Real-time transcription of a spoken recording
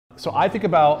So I think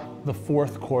about the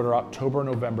fourth quarter, October,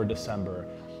 November, December,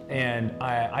 and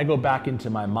I go back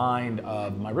into my mind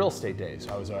of my real estate days.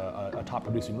 I was a top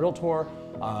producing realtor,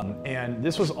 and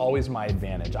this was always my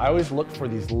advantage. I always looked for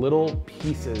these little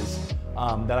pieces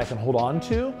that I can hold on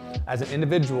to as an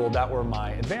individual that were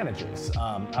my advantages.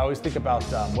 I always think about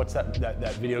what's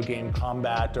that video game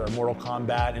Combat or Mortal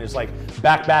Kombat, and it's like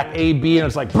back, A, B, and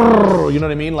it's like, brrr, you know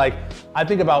what I mean? Like, I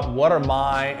think about what are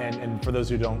my, and for those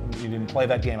who you didn't play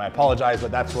that game, I apologize, but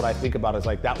that's what I think about is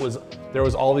like, there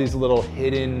was all these little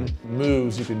hidden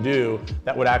moves you could do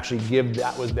that would actually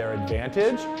that was their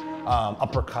advantage.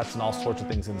 Uppercuts and all sorts of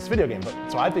things in this video game. But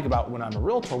so I think about when I'm a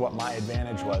realtor, what my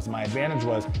advantage was. My advantage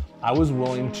was I was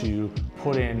willing to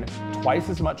put in twice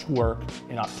as much work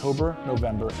in October,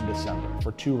 November, and December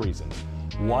for two reasons.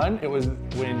 One, it was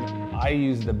when I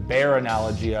use the bear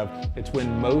analogy of it's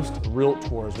when most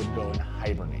realtors would go and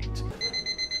hibernate.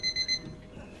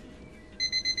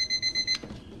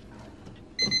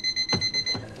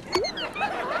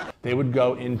 They would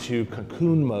go into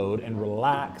cocoon mode and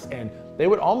relax, and they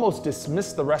would almost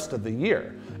dismiss the rest of the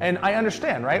year. And I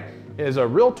understand, right? As a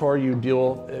realtor, you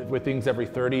deal with things every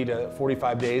 30 to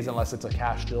 45 days unless it's a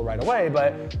cash deal right away.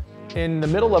 But in the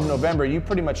middle of November, you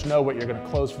pretty much know what you're gonna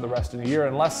close for the rest of the year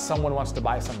unless someone wants to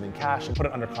buy something cash and put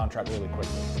it under contract really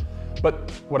quickly. But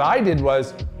what I did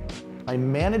was I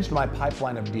managed my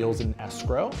pipeline of deals in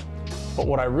escrow. But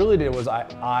what I really did was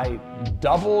I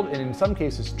doubled and in some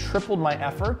cases tripled my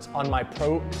efforts on my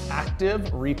proactive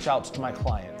reach outs to my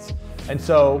clients. And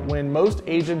so when most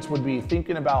agents would be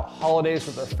thinking about holidays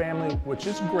with their family, which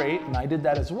is great, and I did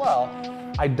that as well,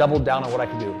 I doubled down on what I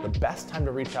could do. The best time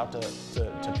to reach out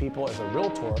to people as a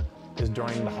realtor is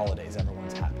during the holidays.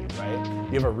 Everyone's happy, right?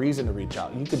 You have a reason to reach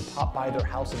out. You can pop by their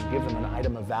house and give them an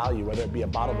item of value, whether it be a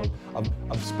bottle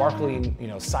of sparkling,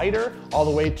 cider, all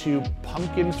the way to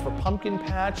pumpkins for pumpkin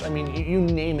patch. I mean, you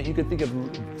name it. You could think of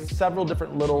several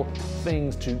different little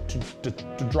things to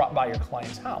drop by your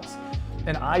client's house.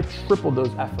 And I tripled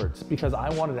those efforts because I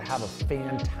wanted to have a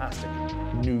fantastic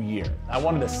new year. I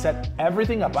wanted to set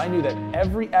everything up. I knew that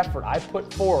every effort I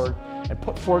put forth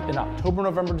in October,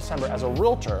 November, December as a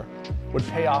realtor would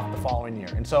pay off the following year.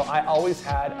 And so I always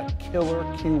had a killer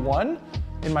Q1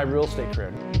 in my real estate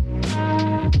career.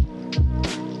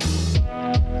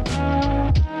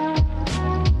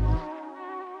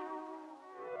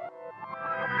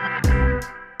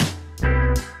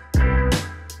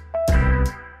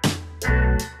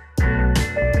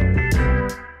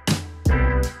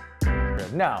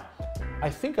 Now, I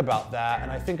think about that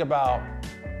and I think about,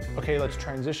 okay, let's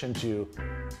transition to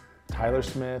Tyler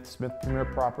Smith, Smith Premier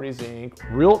Properties Inc.,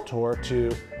 Realtor, to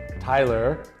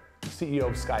Tyler, CEO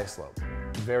of SkySlope.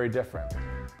 Very different.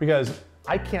 Because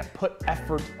I can't put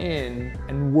effort in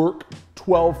and work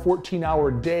 12,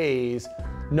 14-hour days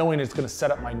knowing it's gonna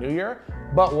set up my new year.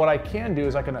 But what I can do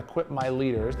is I can equip my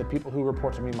leaders, the people who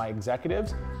report to me, my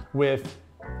executives, with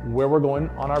where we're going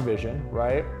on our vision,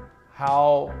 right?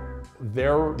 How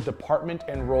their department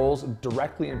and roles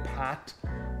directly impact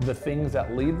the things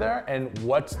that lead there, and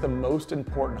what's the most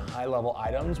important high-level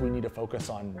items we need to focus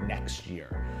on next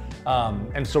year.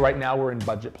 And so right now we're in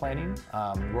budget planning.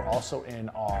 We're also in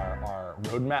our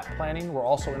roadmap planning. We're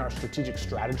also in our strategic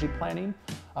strategy planning.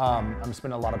 I'm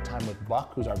spending a lot of time with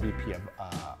Buck, who's our VP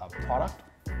of product,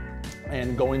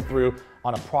 and going through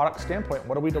on a product standpoint,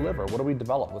 what do we deliver? What do we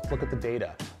develop? Let's look at the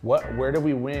data. Where do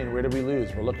we win? Where do we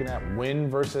lose? We're looking at win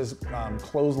versus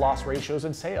close loss ratios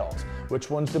and sales.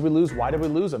 Which ones did we lose? Why did we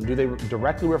lose them? Do they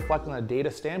directly reflect on a data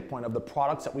standpoint of the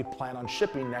products that we plan on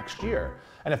shipping next year?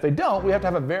 And if they don't, we have to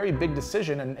have a very big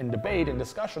decision and debate and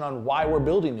discussion on why we're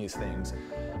building these things.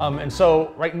 And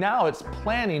so right now it's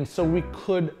planning so we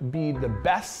could be the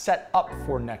best set up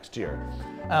for next year.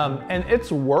 And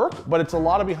it's work, but it's a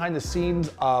lot of behind the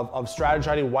scenes of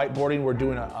strategizing, whiteboarding. We're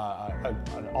doing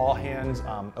an all hands,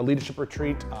 a leadership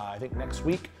retreat, I think next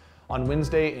week on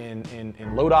Wednesday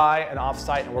in Lodi and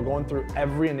offsite, and we're going through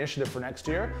every initiative for next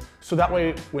year. So that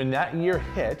way, when that year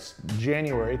hits,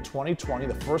 January 2020,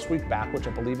 the first week back, which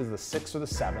I believe is the 6th or the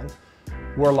 7th,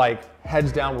 we're like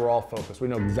heads down, we're all focused. We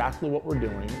know exactly what we're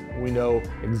doing, we know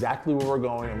exactly where we're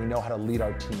going, and we know how to lead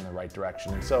our team in the right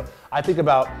direction. And so I think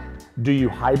about, do you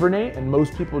hibernate? And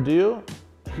most people do.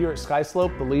 Here at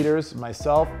SkySlope, the leaders,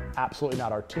 myself, absolutely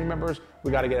not. Our team members,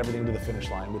 we got to get everything to the finish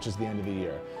line, which is the end of the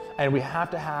year. And we have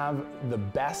to have the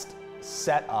best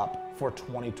set up for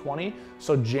 2020.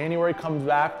 So January comes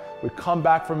back, we come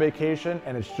back from vacation,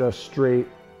 and it's just straight.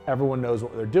 Everyone knows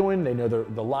what they're doing. They know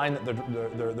the line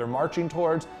that they're marching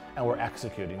towards, and we're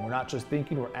executing. We're not just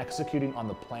thinking, we're executing on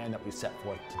the plan that we set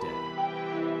forth today.